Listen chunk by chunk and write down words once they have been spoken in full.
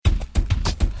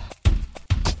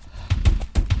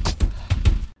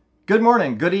Good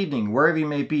morning, good evening, wherever you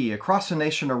may be, across the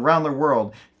nation, around the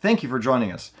world. Thank you for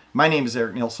joining us. My name is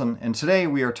Eric Nielsen, and today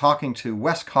we are talking to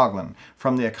Wes Coughlin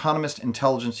from the Economist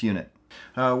Intelligence Unit.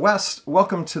 Wes,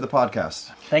 welcome to the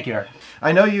podcast. Thank you, Eric.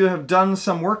 I know you have done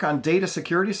some work on data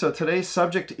security, so today's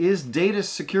subject is data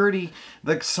security,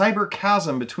 the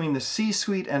cyber-chasm between the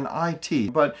C-suite and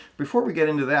IT. But before we get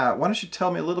into that, why don't you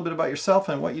tell me a little bit about yourself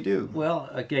and what you do? Well,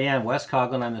 again, Wes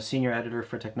Coughlin, I'm the Senior Editor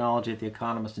for Technology at the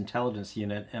Economist Intelligence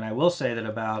Unit, and I will say that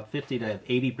about 50 to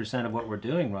 80% of what we're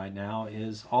doing right now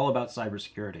is all about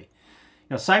cybersecurity.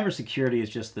 You know, cybersecurity is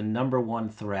just the number one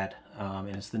threat,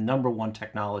 and it's the number one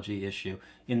technology issue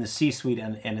in the C-suite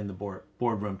and in the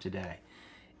boardroom today.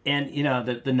 And, you know,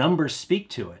 the numbers speak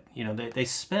to it. You know, they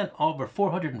spent over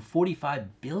 $445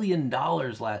 billion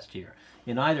last year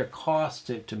in either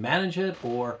costs to manage it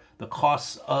or the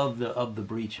costs of the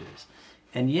breaches.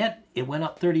 And yet it went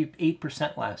up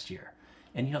 38% last year.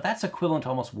 And, you know, that's equivalent to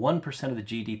almost 1% of the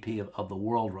GDP of the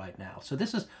world right now. So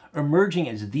this is emerging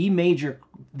as the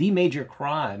major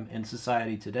crime in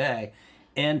society today.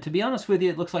 And to be honest with you,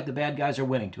 it looks like the bad guys are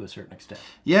winning to a certain extent.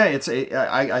 Yeah,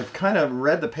 I've kind of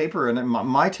read the paper, and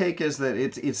my take is that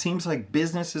it seems like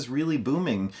business is really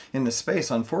booming in this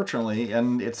space, unfortunately,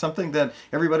 and it's something that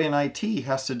everybody in IT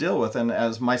has to deal with. And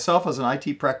as myself, as an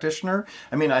IT practitioner,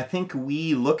 I mean, I think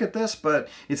we look at this, but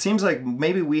it seems like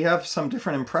maybe we have some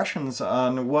different impressions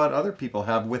on what other people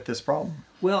have with this problem.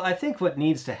 Well, I think what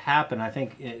needs to happen, I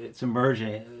think it's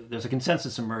emerging, there's a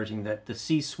consensus emerging that the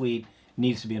C-suite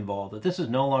needs to be involved. That this is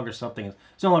no longer something,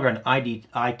 it's no longer an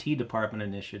IT department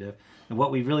initiative. And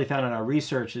what we've really found in our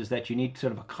research is that you need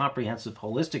sort of a comprehensive,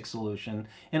 holistic solution,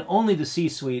 and only the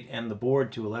C-suite and the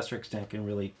board, to a lesser extent, can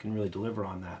really deliver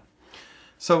on that.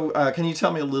 So can you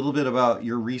tell me a little bit about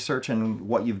your research and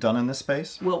what you've done in this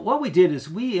space? Well, what we did is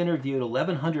we interviewed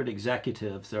 1,100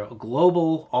 executives. They're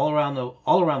global, all around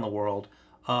the world.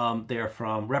 They're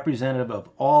from representative of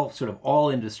all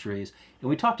industries. And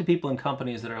we talk to people in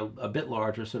companies that are a bit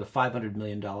larger, sort of $500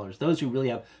 million, those who really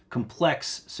have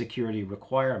complex security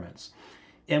requirements.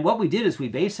 And what we did is we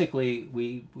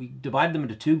divided them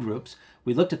into two groups.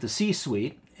 We looked at the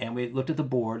C-suite and we looked at the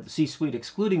board, the C-suite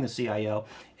excluding the CIO,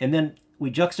 and then we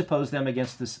juxtaposed them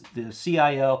against the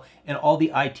CIO and all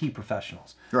the IT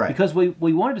professionals. Right. Because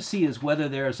we wanted to see is whether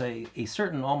there's a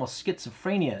certain almost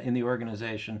schizophrenia in the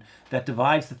organization that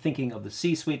divides the thinking of the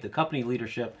C-suite, the company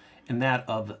leadership, and that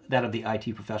of the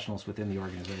IT professionals within the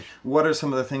organization. What are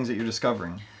some of the things that you're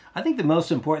discovering? I think the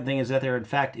most important thing is that there, in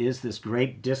fact, is this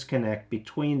great disconnect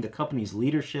between the company's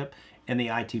leadership and the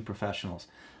IT professionals.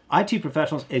 IT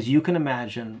professionals, as you can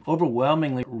imagine,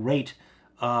 overwhelmingly rate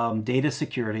data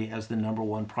security as the number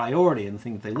one priority and the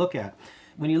thing that they look at.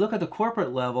 When you look at the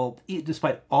corporate level,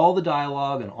 despite all the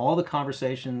dialogue and all the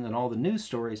conversation and all the news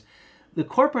stories, the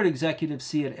corporate executives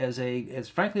see it as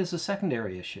frankly as a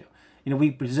secondary issue. You know,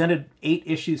 we presented 8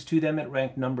 issues to them. It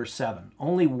ranked number 7.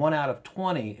 Only 1 out of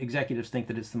 20 executives think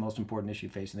that it's the most important issue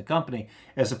facing the company,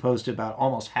 as opposed to about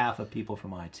almost half of people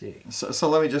from IT. So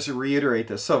let me just reiterate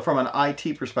this. So from an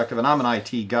IT perspective, and I'm an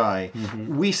IT guy,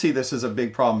 we see this as a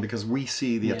big problem because we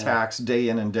see the attacks day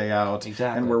in and day out,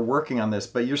 and we're working on this.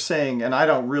 But you're saying, and I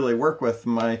don't really work with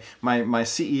my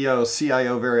CEO,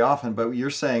 CIO very often, but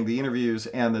you're saying the interviews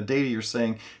and the data you're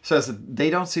saying says that they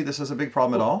don't see this as a big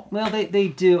problem at all? Well, they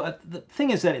do. The thing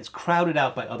is that it's crowded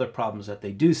out by other problems that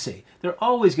they do see. They're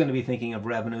always going to be thinking of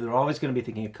revenue. They're always going to be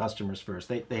thinking of customers first.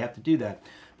 They have to do that.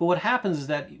 But what happens is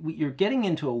that you're getting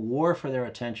into a war for their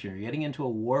attention. You're getting into a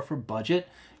war for budget.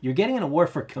 You're getting in a war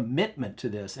for commitment to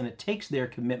this, and it takes their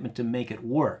commitment to make it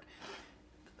work.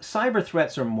 Cyber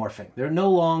threats are morphing. They're no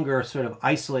longer sort of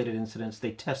isolated incidents.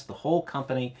 They test the whole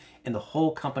company, and the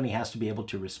whole company has to be able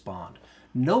to respond.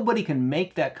 Nobody can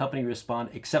make that company respond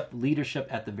except leadership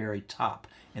at the very top.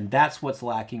 And that's what's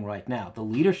lacking right now. The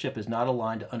leadership is not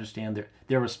aligned to understand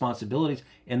their responsibilities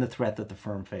and the threat that the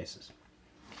firm faces.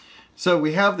 So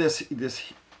we have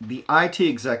the IT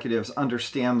executives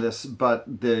understand this,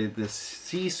 but the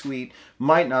C-suite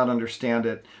might not understand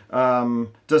it.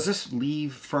 Does this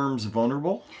leave firms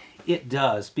vulnerable? It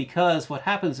does, because what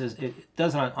happens is it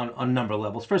does on a number of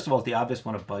levels. First of all, it's the obvious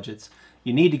one of budgets.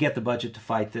 You need to get the budget to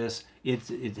fight this.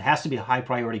 It has to be a high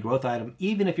priority growth item,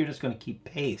 even if you're just going to keep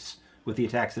pace with the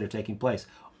attacks that are taking place.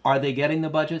 Are they getting the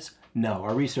budgets? No.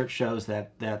 Our research shows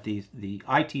that the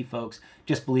IT folks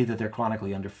just believe that they're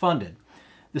chronically underfunded.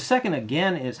 The second,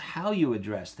 again, is how you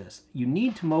address this. You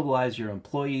need to mobilize your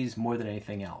employees more than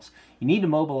anything else. You need to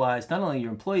mobilize not only your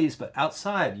employees, but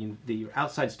outside, your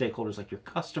outside stakeholders like your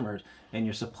customers and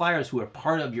your suppliers who are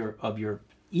part of your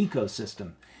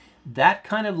ecosystem. That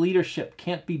kind of leadership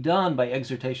can't be done by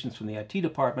exhortations from the IT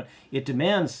department. It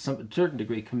demands some certain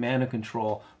degree command and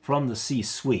control from the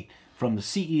C-suite, from the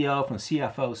CEO, from the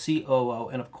CFO, COO,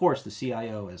 and of course the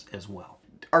CIO as well.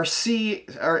 Are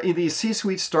these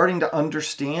C-suites starting to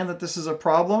understand that this is a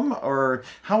problem, or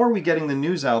how are we getting the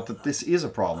news out that this is a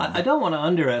problem? I don't want to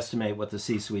underestimate what the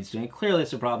C-suite's doing. Clearly,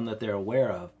 it's a problem that they're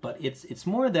aware of, but it's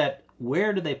more that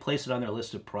where do they place it on their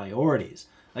list of priorities?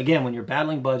 Again, when you're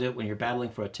battling budget, when you're battling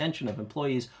for attention of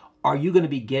employees, are you going to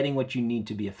be getting what you need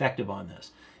to be effective on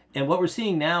this? And what we're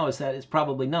seeing now is that it's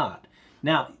probably not.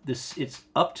 Now, it's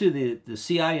up to the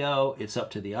CIO, it's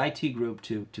up to the IT group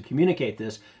to communicate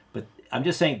this, but I'm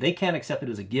just saying they can't accept it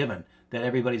as a given that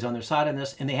everybody's on their side on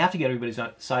this, and they have to get everybody's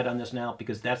side on this now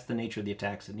because that's the nature of the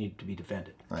attacks that need to be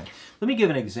defended. Right. Let me give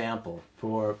an example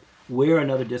for where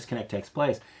another disconnect takes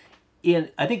place.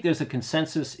 I think there's a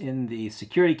consensus in the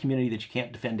security community that you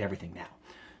can't defend everything now.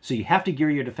 So you have to gear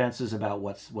your defenses about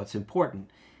what's important.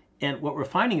 And what we're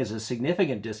finding is a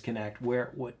significant disconnect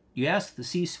where what you ask the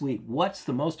C-suite, what's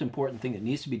the most important thing that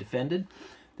needs to be defended?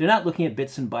 They're not looking at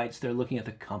bits and bytes, they're looking at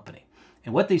the company.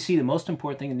 And what they see, the most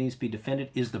important thing that needs to be defended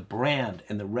is the brand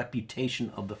and the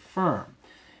reputation of the firm.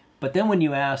 But then when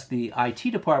you ask the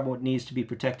IT department what needs to be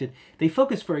protected, they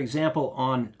focus, for example,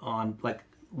 on like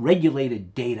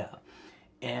regulated data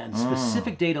and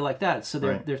specific data like that. So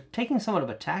they're taking somewhat of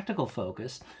a tactical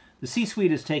focus. The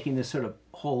C-suite is taking this sort of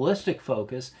holistic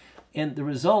focus, and the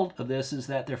result of this is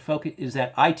that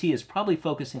IT is probably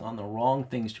focusing on the wrong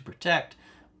things to protect,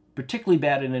 particularly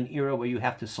bad in an era where you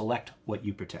have to select what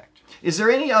you protect. Is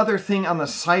there any other thing on the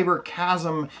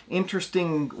Cyber-Chasm,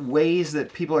 interesting ways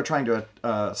that people are trying to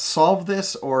solve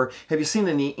this? Or have you seen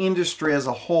in the industry as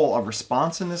a whole a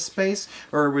response in this space?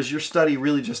 Or was your study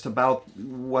really just about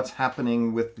what's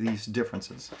happening with these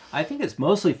differences? I think it's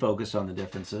mostly focused on the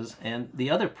differences. And the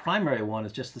other primary one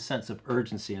is just the sense of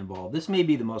urgency involved. This may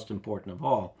be the most important of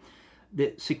all.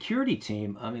 The security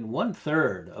team,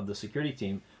 1/3 of the security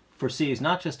team foresees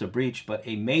not just a breach, but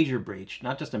a major breach,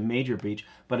 not just a major breach,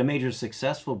 but a major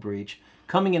successful breach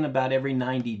coming in about every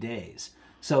 90 days.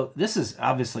 So this is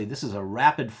a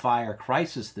rapid fire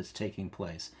crisis that's taking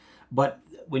place. But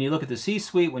when you look at the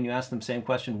C-suite, when you ask them the same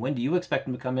question, when do you expect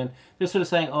them to come in? They're sort of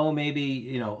saying, oh,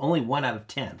 maybe, only 1 out of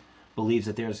 10 believes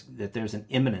that there's an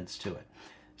imminence to it.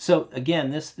 So again,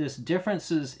 this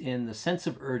differences in the sense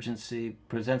of urgency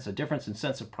presents a difference in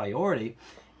sense of priority.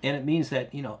 And it means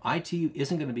that, IT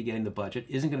isn't going to be getting the budget,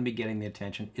 isn't going to be getting the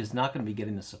attention, is not going to be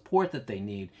getting the support that they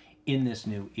need in this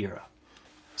new era.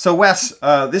 So Wes,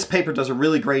 this paper does a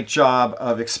really great job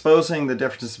of exposing the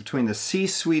differences between the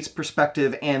C-suite's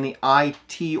perspective and the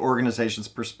IT organization's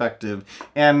perspective.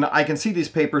 And I can see these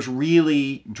papers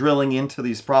really drilling into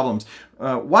these problems.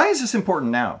 Why is this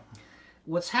important now?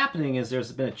 What's happening is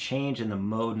there's been a change in the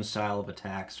mode and style of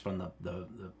attacks from the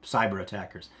cyber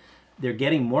attackers. They're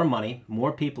getting more money,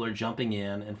 more people are jumping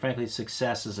in, and frankly,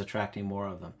 success is attracting more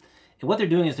of them. And what they're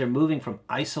doing is they're moving from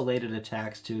isolated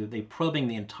attacks to they're probing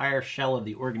the entire shell of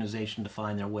the organization to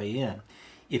find their way in.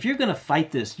 If you're going to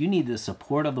fight this, you need the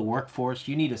support of the workforce,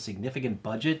 you need a significant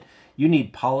budget, you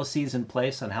need policies in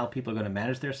place on how people are going to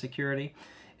manage their security,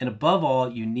 and above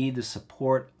all, you need the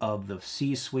support of the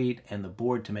C-suite and the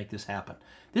board to make this happen.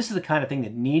 This is the kind of thing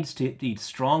that needs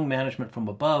strong management from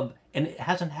above, and it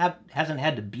hasn't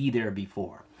had to be there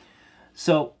before.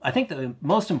 So I think the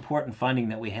most important finding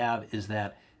that we have is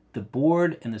that the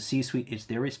board and the C-suite, it's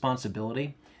their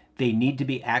responsibility. They need to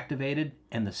be activated,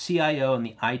 and the CIO and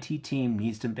the IT team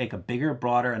needs to make a bigger,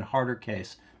 broader, and harder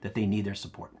case that they need their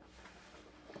support.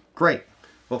 Great.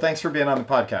 Well, thanks for being on the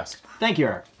podcast. Thank you,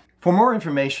 Eric. For more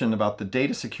information about the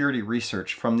data security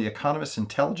research from the Economist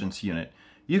Intelligence Unit,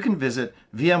 you can visit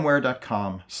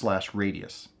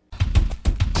vmware.com/radius.